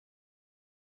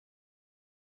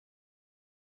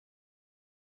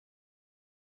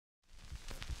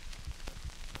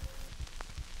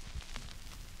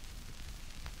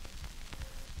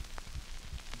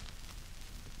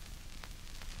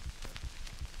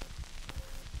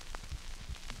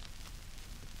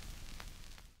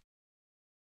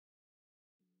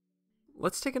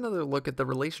let's take another look at the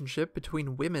relationship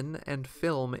between women and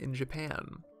film in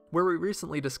Japan. Where we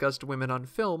recently discussed women on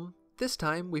film, this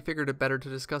time we figured it better to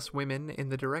discuss women in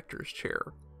the director's chair.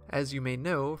 As you may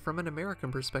know, from an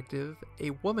American perspective,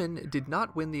 a woman did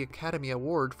not win the Academy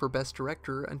Award for Best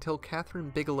Director until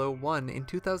Kathryn Bigelow won in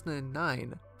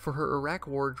 2009 for her Iraq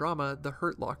War drama The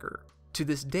Hurt Locker. To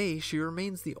this day, she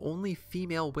remains the only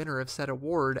female winner of said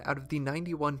award out of the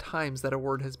 91 times that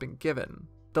award has been given.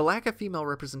 The lack of female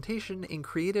representation in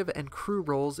creative and crew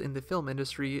roles in the film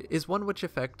industry is one which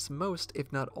affects most,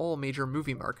 if not all, major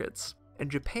movie markets, and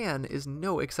Japan is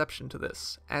no exception to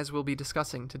this, as we'll be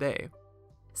discussing today.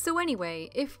 So anyway,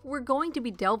 if we're going to be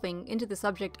delving into the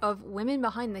subject of women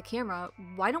behind the camera,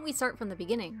 why don't we start from the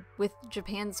beginning, with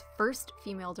Japan's first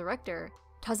female director,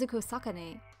 Tazuko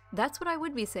Sakane. That's what I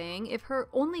would be saying if her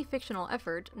only fictional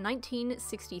effort,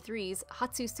 1963's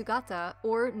Hatsu Sugata,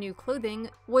 or New Clothing,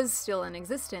 was still in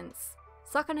existence.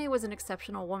 Sakane was an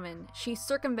exceptional woman. She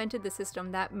circumvented the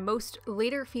system that most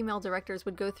later female directors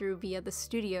would go through via the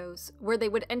studios, where they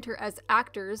would enter as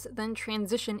actors, then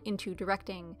transition into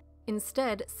directing.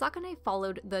 Instead, Sakane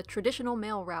followed the traditional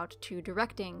male route to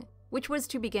directing, which was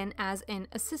to begin as an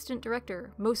assistant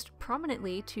director, most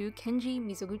prominently to Kenji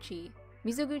Mizoguchi.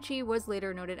 Mizoguchi was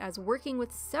later noted as working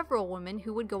with several women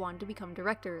who would go on to become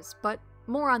directors, but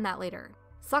more on that later.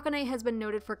 Sakane has been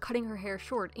noted for cutting her hair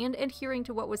short and adhering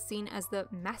to what was seen as the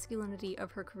masculinity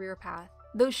of her career path,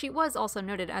 though she was also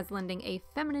noted as lending a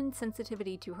feminine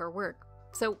sensitivity to her work.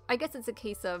 So I guess it's a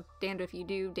case of damned if you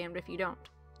do, damned if you don't.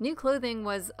 New Clothing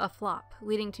was a flop,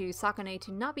 leading to Sakane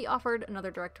to not be offered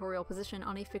another directorial position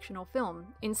on a fictional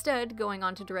film, instead going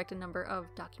on to direct a number of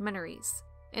documentaries.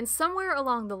 And somewhere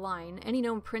along the line, any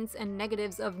known prints and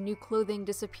negatives of New Clothing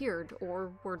disappeared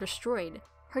or were destroyed.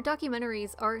 Her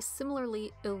documentaries are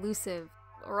similarly elusive,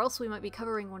 or else we might be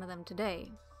covering one of them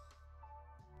today.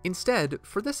 Instead,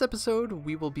 for this episode,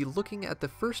 we will be looking at the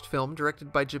first film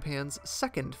directed by Japan's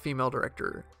second female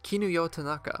director, Kinuyo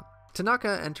Tanaka.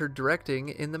 Tanaka entered directing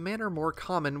in the manner more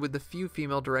common with the few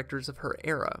female directors of her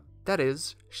era. That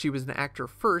is, she was an actor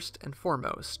first and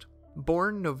foremost.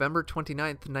 Born November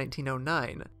 29,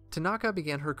 1909, Tanaka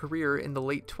began her career in the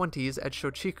late 20s at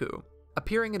Shochiku,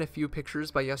 appearing in a few pictures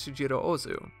by Yasujiro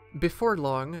Ozu. Before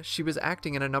long, she was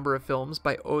acting in a number of films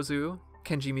by Ozu,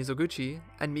 Kenji Mizoguchi,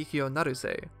 and Mikio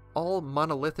Naruse, all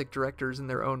monolithic directors in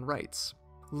their own rights.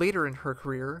 Later in her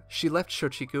career, she left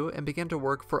Shochiku and began to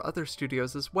work for other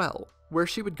studios as well, where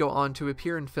she would go on to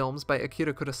appear in films by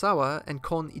Akira Kurosawa and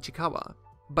Kon Ichikawa.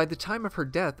 By the time of her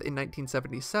death in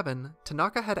 1977,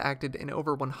 Tanaka had acted in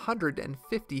over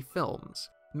 150 films,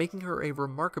 making her a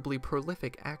remarkably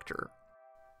prolific actor.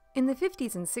 In the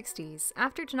 50s and 60s,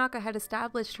 after Tanaka had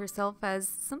established herself as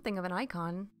something of an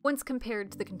icon, once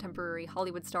compared to the contemporary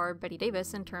Hollywood star Bette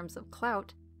Davis in terms of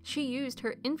clout, she used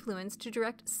her influence to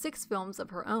direct 6 films of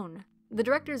her own. The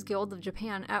Directors Guild of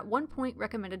Japan at one point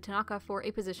recommended Tanaka for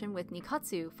a position with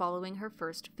Nikkatsu following her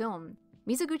first film.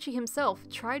 Mizoguchi himself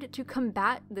tried to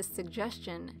combat this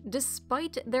suggestion,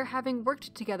 despite their having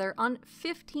worked together on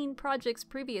 15 projects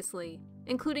previously,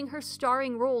 including her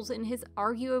starring roles in his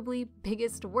arguably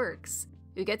biggest works,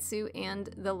 Ugetsu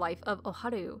and The Life of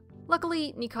Oharu.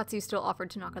 Luckily, Nikkatsu still offered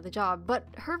Tanaka the job, but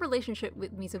her relationship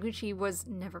with Mizoguchi was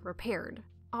never repaired,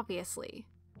 obviously.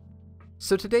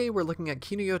 So today we're looking at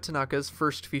Kinuyo Tanaka's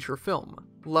first feature film,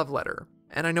 Love Letter.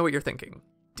 And I know what you're thinking.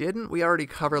 Didn't we already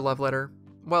cover Love Letter?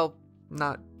 Well,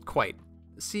 not quite.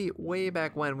 See, way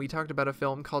back when we talked about a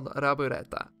film called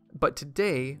Rabureta. But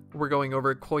today, we're going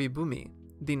over Koibumi,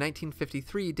 the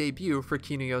 1953 debut for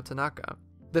Kinuyo Tanaka.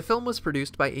 The film was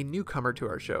produced by a newcomer to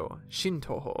our show, Shin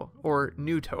Toho, or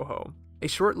New Toho, a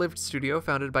short-lived studio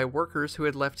founded by workers who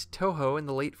had left Toho in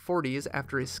the late 40s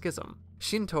after a schism.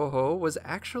 Shin Toho was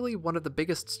actually one of the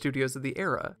biggest studios of the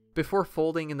era, before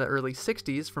folding in the early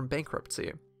 60s from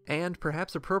bankruptcy. And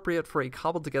perhaps appropriate for a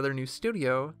cobbled-together new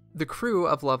studio, the crew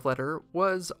of Love Letter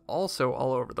was also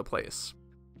all over the place.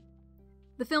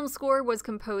 The film's score was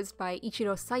composed by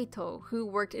Ichiro Saito, who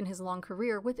worked in his long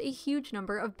career with a huge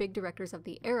number of big directors of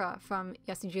the era, from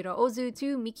Yasujiro Ozu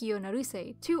to Mikio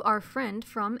Naruse, to our friend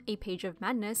from A Page of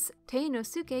Madness,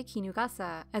 Teinosuke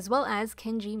Kinugasa, as well as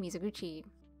Kenji Mizoguchi.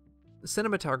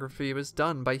 Cinematography was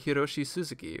done by Hiroshi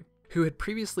Suzuki, who had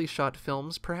previously shot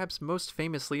films perhaps most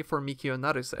famously for Mikio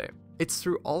Naruse. It's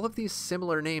through all of these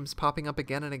similar names popping up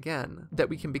again and again that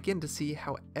we can begin to see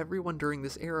how everyone during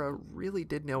this era really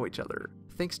did know each other,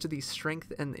 thanks to the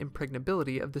strength and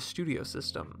impregnability of the studio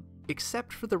system,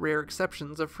 except for the rare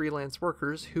exceptions of freelance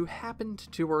workers who happened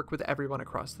to work with everyone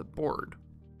across the board.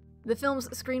 The film's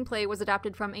screenplay was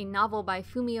adapted from a novel by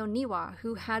Fumio Niwa,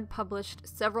 who had published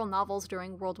several novels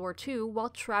during World War II while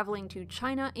traveling to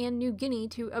China and New Guinea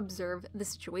to observe the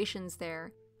situations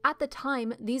there. At the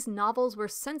time, these novels were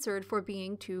censored for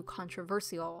being too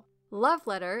controversial. Love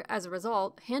Letter, as a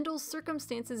result, handles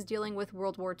circumstances dealing with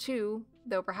World War II,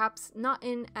 though perhaps not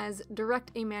in as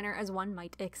direct a manner as one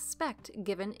might expect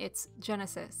given its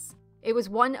genesis. It was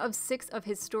one of 6 of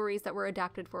his stories that were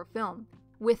adapted for film,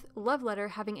 with Love Letter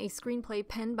having a screenplay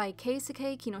penned by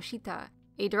Keisuke Kinoshita,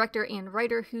 a director and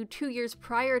writer who 2 years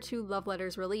prior to Love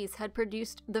Letter's release had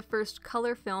produced the first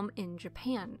color film in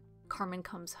Japan, Carmen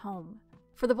Comes Home.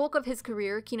 For the bulk of his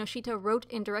career, Kinoshita wrote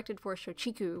and directed for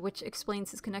Shochiku, which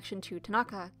explains his connection to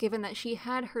Tanaka, given that she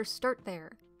had her start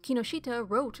there. Kinoshita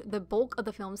wrote the bulk of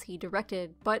the films he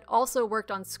directed, but also worked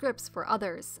on scripts for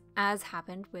others, as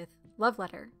happened with Love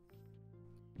Letter.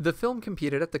 The film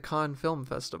competed at the Cannes Film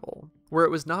Festival, where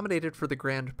it was nominated for the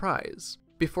Grand Prize,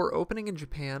 before opening in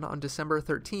Japan on December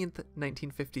 13,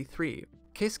 1953.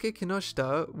 Keisuke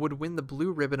Kinoshita would win the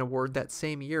Blue Ribbon Award that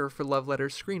same year for Love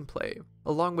Letter's screenplay,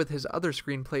 along with his other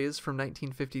screenplays from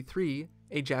 1953,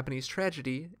 A Japanese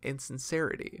Tragedy, and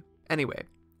Sincerity. Anyway,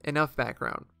 enough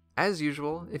background. As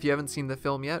usual, if you haven't seen the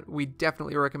film yet, we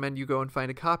definitely recommend you go and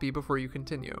find a copy before you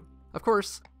continue. Of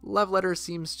course, Love Letter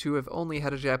seems to have only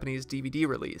had a Japanese DVD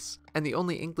release, and the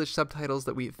only English subtitles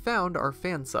that we've found are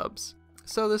fan subs,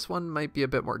 so this one might be a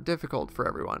bit more difficult for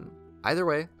everyone. Either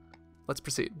way, let's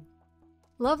proceed.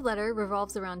 Love Letter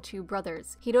revolves around 2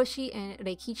 brothers, Hiroshi and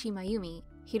Reikichi Mayumi.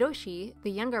 Hiroshi, the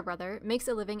younger brother, makes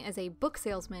a living as a book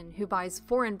salesman who buys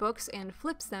foreign books and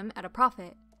flips them at a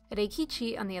profit.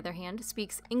 Reikichi, on the other hand,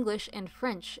 speaks English and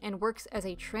French and works as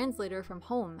a translator from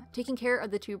home, taking care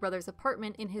of the 2 brothers'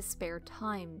 apartment in his spare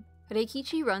time.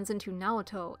 Reikichi runs into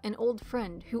Naoto, an old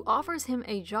friend, who offers him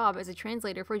a job as a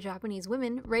translator for Japanese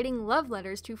women writing love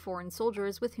letters to foreign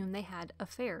soldiers with whom they had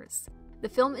affairs. The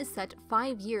film is set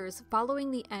 5 years following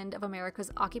the end of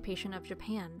America's occupation of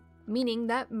Japan, meaning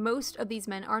that most of these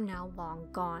men are now long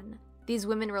gone. These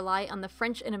women rely on the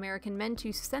French and American men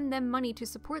to send them money to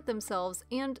support themselves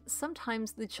and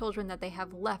sometimes the children that they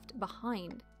have left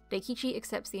behind. Reikichi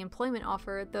accepts the employment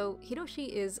offer, though Hiroshi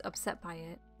is upset by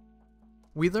it.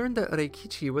 We learned that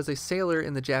Reikichi was a sailor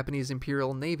in the Japanese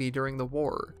Imperial Navy during the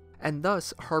war, and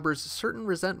thus harbors certain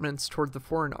resentments toward the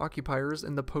foreign occupiers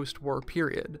in the post-war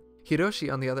period.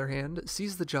 Hiroshi, on the other hand,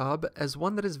 sees the job as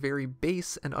one that is very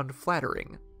base and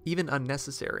unflattering, even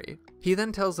unnecessary. He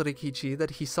then tells Reikichi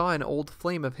that he saw an old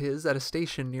flame of his at a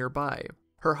station nearby.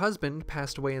 Her husband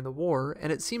passed away in the war,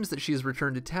 and it seems that she has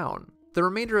returned to town. The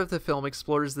remainder of the film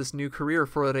explores this new career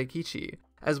for Reikichi,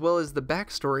 as well as the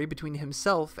backstory between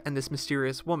himself and this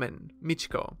mysterious woman,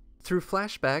 Michiko. Through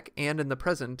flashback and in the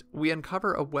present, we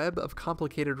uncover a web of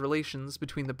complicated relations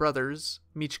between the brothers,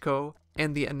 Michiko,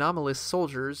 and the anomalous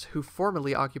soldiers who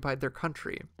formerly occupied their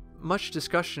country. Much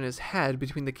discussion is had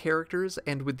between the characters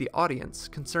and with the audience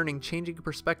concerning changing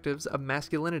perspectives of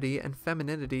masculinity and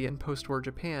femininity in post-war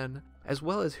Japan, as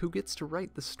well as who gets to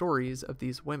write the stories of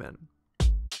these women.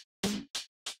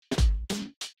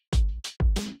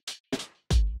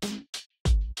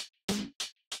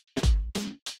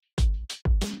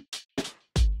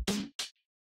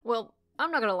 Well,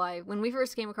 I'm not gonna lie, when we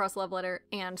first came across Love Letter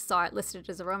and saw it listed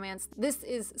as a romance, this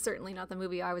is certainly not the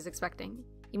movie I was expecting.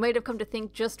 You might have come to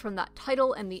think just from that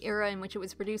title and the era in which it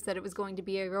was produced that it was going to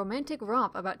be a romantic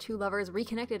romp about 2 lovers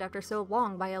reconnected after so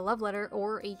long by a love letter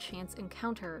or a chance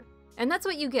encounter. And that's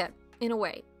what you get, in a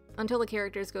way, until the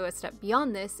characters go a step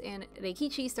beyond this and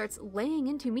Reikichi starts laying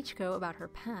into Michiko about her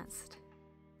past.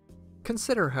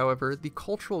 Consider, however, the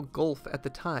cultural gulf at the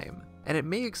time, and it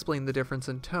may explain the difference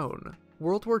in tone.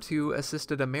 World War II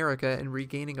assisted America in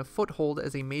regaining a foothold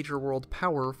as a major world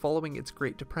power following its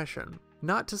Great Depression.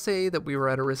 Not to say that we were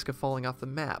at a risk of falling off the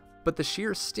map, but the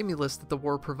sheer stimulus that the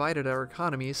war provided our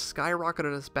economy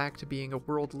skyrocketed us back to being a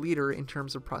world leader in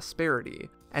terms of prosperity,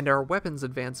 and our weapons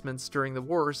advancements during the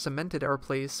war cemented our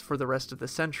place for the rest of the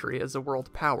century as a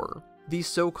world power. The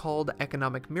so-called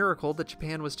economic miracle that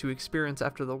Japan was to experience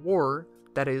after the war,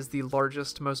 that is, the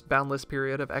largest, most boundless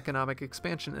period of economic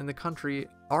expansion in the country,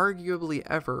 arguably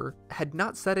ever, had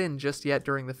not set in just yet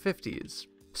during the 50s.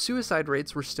 Suicide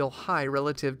rates were still high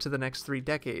relative to the next 3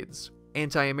 decades.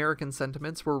 Anti-American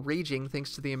sentiments were raging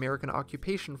thanks to the American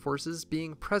occupation forces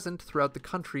being present throughout the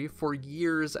country for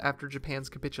years after Japan's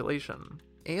capitulation.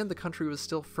 And the country was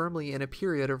still firmly in a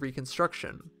period of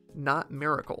reconstruction, not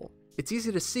miracle. It's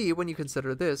easy to see when you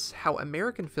consider this how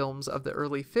American films of the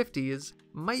early 50s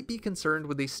might be concerned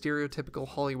with a stereotypical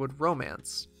Hollywood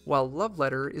romance, while Love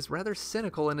Letter is rather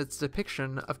cynical in its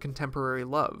depiction of contemporary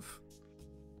love.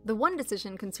 The one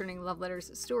decision concerning Love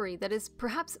Letter's story that is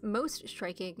perhaps most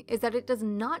striking is that it does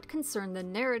not concern the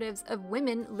narratives of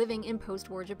women living in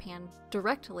post-war Japan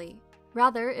directly.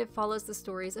 Rather, it follows the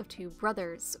stories of two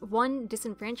brothers, one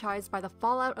disenfranchised by the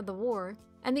fallout of the war,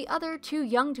 and the other too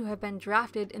young to have been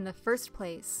drafted in the first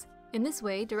place. In this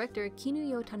way, director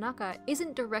Kinuyo Tanaka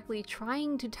isn't directly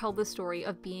trying to tell the story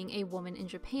of being a woman in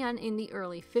Japan in the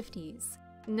early 50s.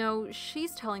 No,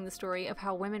 she's telling the story of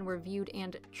how women were viewed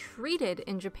and treated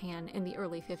in Japan in the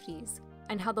early 50s,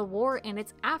 and how the war and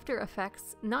its after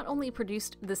effects not only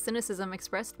produced the cynicism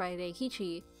expressed by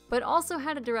Reikichi, but also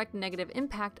had a direct negative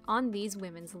impact on these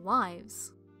women's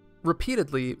lives.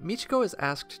 Repeatedly, Michiko is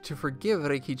asked to forgive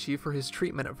Reikichi for his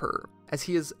treatment of her, as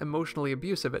he is emotionally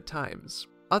abusive at times.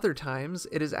 Other times,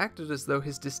 it is acted as though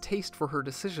his distaste for her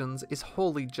decisions is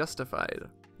wholly justified.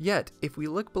 Yet, if we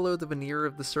look below the veneer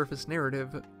of the surface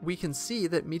narrative, we can see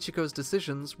that Michiko's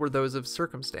decisions were those of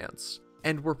circumstance,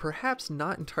 and were perhaps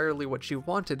not entirely what she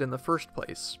wanted in the first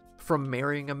place. From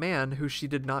marrying a man who she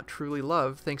did not truly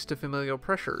love thanks to familial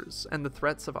pressures and the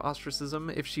threats of ostracism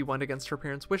if she went against her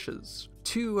parents' wishes,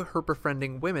 to her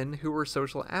befriending women who were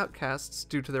social outcasts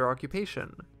due to their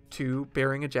occupation, to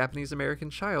bearing a Japanese-American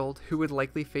child who would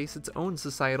likely face its own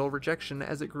societal rejection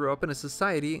as it grew up in a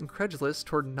society incredulous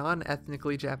toward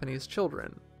non-ethnically Japanese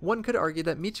children. One could argue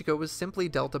that Michiko was simply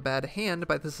dealt a bad hand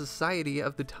by the society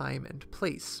of the time and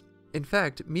place. In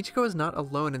fact, Michiko is not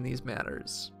alone in these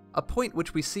matters, a point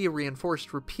which we see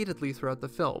reinforced repeatedly throughout the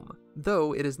film,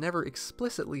 though it is never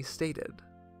explicitly stated.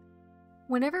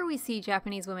 Whenever we see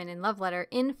Japanese women in Love Letter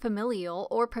in familial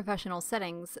or professional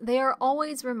settings, they are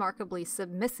always remarkably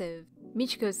submissive.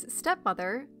 Michiko's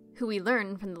stepmother, who we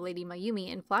learn from the Lady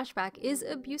Mayumi in flashback is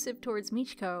abusive towards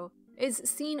Michiko, is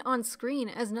seen on screen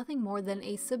as nothing more than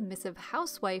a submissive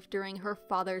housewife during her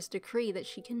father's decree that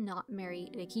she cannot marry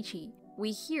Reikichi.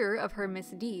 We hear of her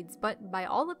misdeeds, but by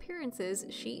all appearances,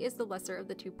 she is the lesser of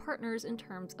the two partners in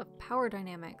terms of power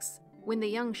dynamics. When the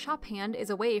young shop hand is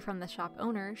away from the shop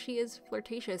owner, she is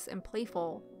flirtatious and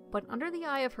playful, but under the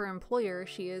eye of her employer,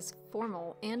 she is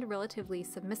formal and relatively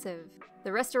submissive.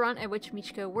 The restaurant at which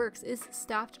Michiko works is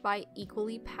staffed by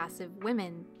equally passive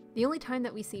women. The only time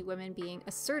that we see women being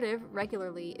assertive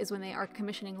regularly is when they are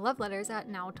commissioning love letters at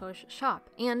Naoto's shop,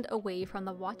 and away from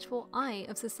the watchful eye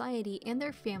of society and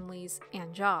their families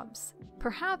and jobs.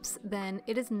 Perhaps, then,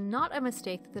 it is not a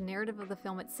mistake that the narrative of the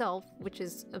film itself, which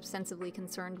is ostensibly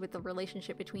concerned with the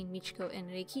relationship between Michiko and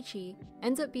Reikichi,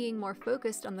 ends up being more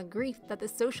focused on the grief that the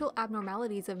social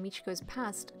abnormalities of Michiko's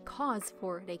past cause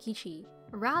for Reikichi,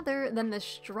 rather than the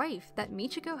strife that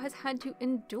Michiko has had to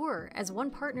endure as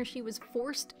one partner she was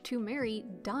forced to marry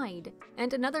died,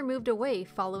 and another moved away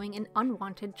following an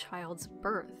unwanted child's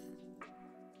birth.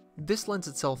 This lends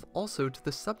itself also to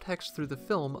the subtext through the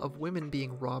film of women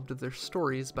being robbed of their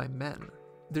stories by men.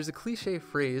 There's a cliché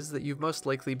phrase that you've most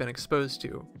likely been exposed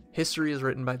to: history is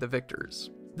written by the victors.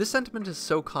 This sentiment is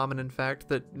so common, in fact,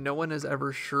 that no one is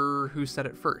ever sure who said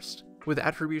it first, with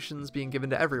attributions being given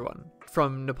to everyone,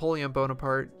 from Napoleon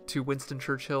Bonaparte to Winston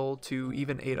Churchill to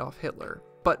even Adolf Hitler.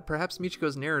 But perhaps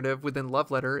Michiko's narrative within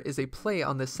Love Letter is a play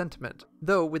on this sentiment,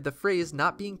 though with the phrase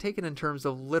not being taken in terms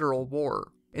of literal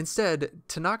war. Instead,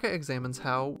 Tanaka examines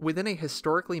how, within a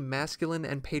historically masculine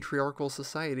and patriarchal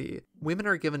society, women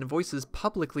are given voices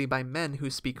publicly by men who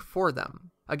speak for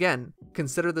them. Again,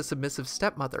 consider the submissive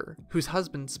stepmother, whose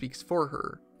husband speaks for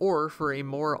her. Or, for a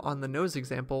more on-the-nose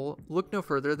example, look no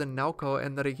further than Naoko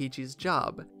and Reikichi's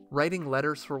job, writing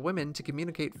letters for women to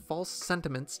communicate false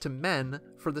sentiments to men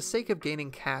for the sake of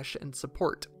gaining cash and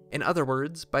support. In other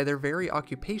words, by their very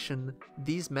occupation,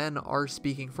 these men are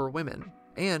speaking for women,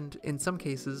 and, in some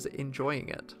cases, enjoying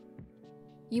it.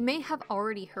 You may have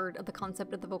already heard of the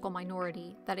concept of the vocal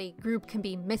minority, that a group can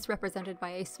be misrepresented by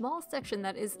a small section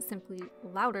that is simply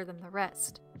louder than the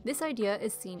rest. This idea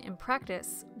is seen in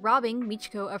practice, robbing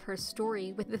Michiko of her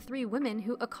story with the three women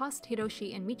who accost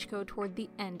Hiroshi and Michiko toward the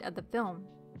end of the film.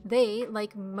 They,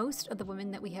 like most of the women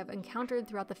that we have encountered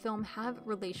throughout the film, have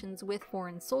relations with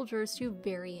foreign soldiers to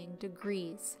varying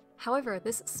degrees. However,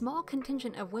 this small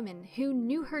contingent of women who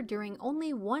knew her during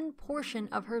only one portion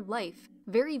of her life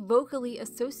very vocally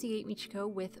associate Michiko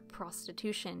with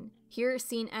prostitution, here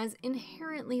seen as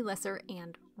inherently lesser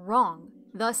and wrong.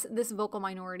 Thus, this vocal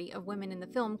minority of women in the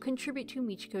film contribute to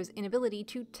Michiko's inability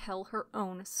to tell her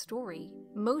own story.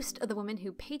 Most of the women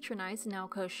who patronize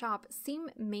Naoko's shop seem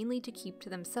mainly to keep to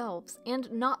themselves, and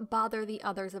not bother the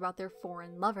others about their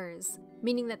foreign lovers,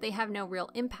 meaning that they have no real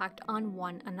impact on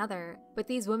one another. But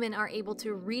these women are able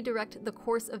to redirect the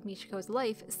course of Michiko's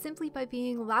life simply by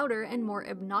being louder and more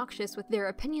obnoxious with their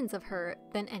opinions of her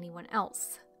than anyone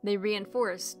else. They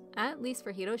reinforced, at least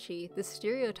for Hiroshi, the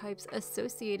stereotypes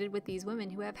associated with these women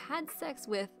who have had sex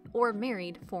with or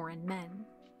married foreign men.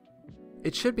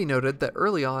 It should be noted that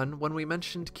early on, when we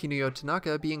mentioned Kinuyo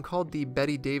Tanaka being called the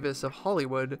Bette Davis of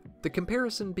Hollywood, the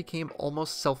comparison became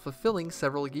almost self-fulfilling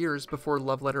several years before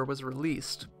Love Letter was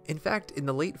released. In fact, in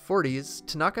the late 40s,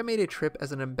 Tanaka made a trip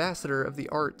as an ambassador of the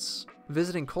arts,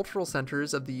 visiting cultural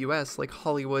centers of the US like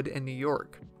Hollywood and New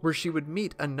York, where she would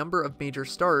meet a number of major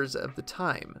stars of the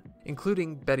time,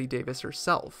 including Bette Davis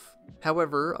herself.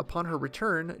 However, upon her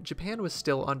return, Japan was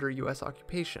still under US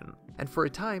occupation, and for a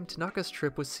time, Tanaka's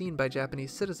trip was seen by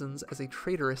Japanese citizens as a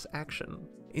traitorous action,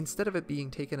 instead of it being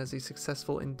taken as a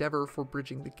successful endeavor for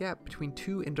bridging the gap between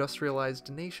two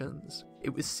industrialized nations.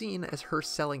 It was seen as her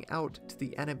selling out to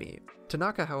the enemy.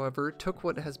 Tanaka, however, took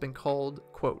what has been called,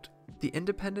 quote, the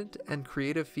independent and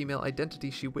creative female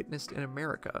identity she witnessed in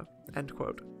America, end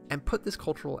quote, and put this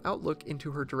cultural outlook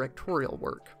into her directorial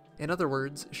work. In other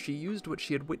words, she used what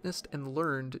she had witnessed and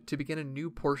learned to begin a new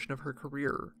portion of her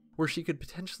career, where she could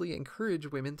potentially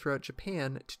encourage women throughout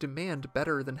Japan to demand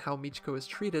better than how Michiko is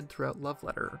treated throughout Love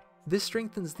Letter. This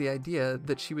strengthens the idea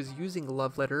that she was using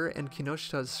Love Letter and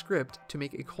Kinoshita's script to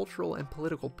make a cultural and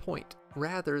political point,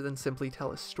 rather than simply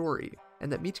tell a story,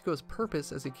 and that Michiko's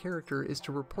purpose as a character is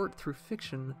to report through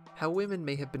fiction how women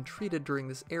may have been treated during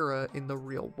this era in the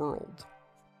real world.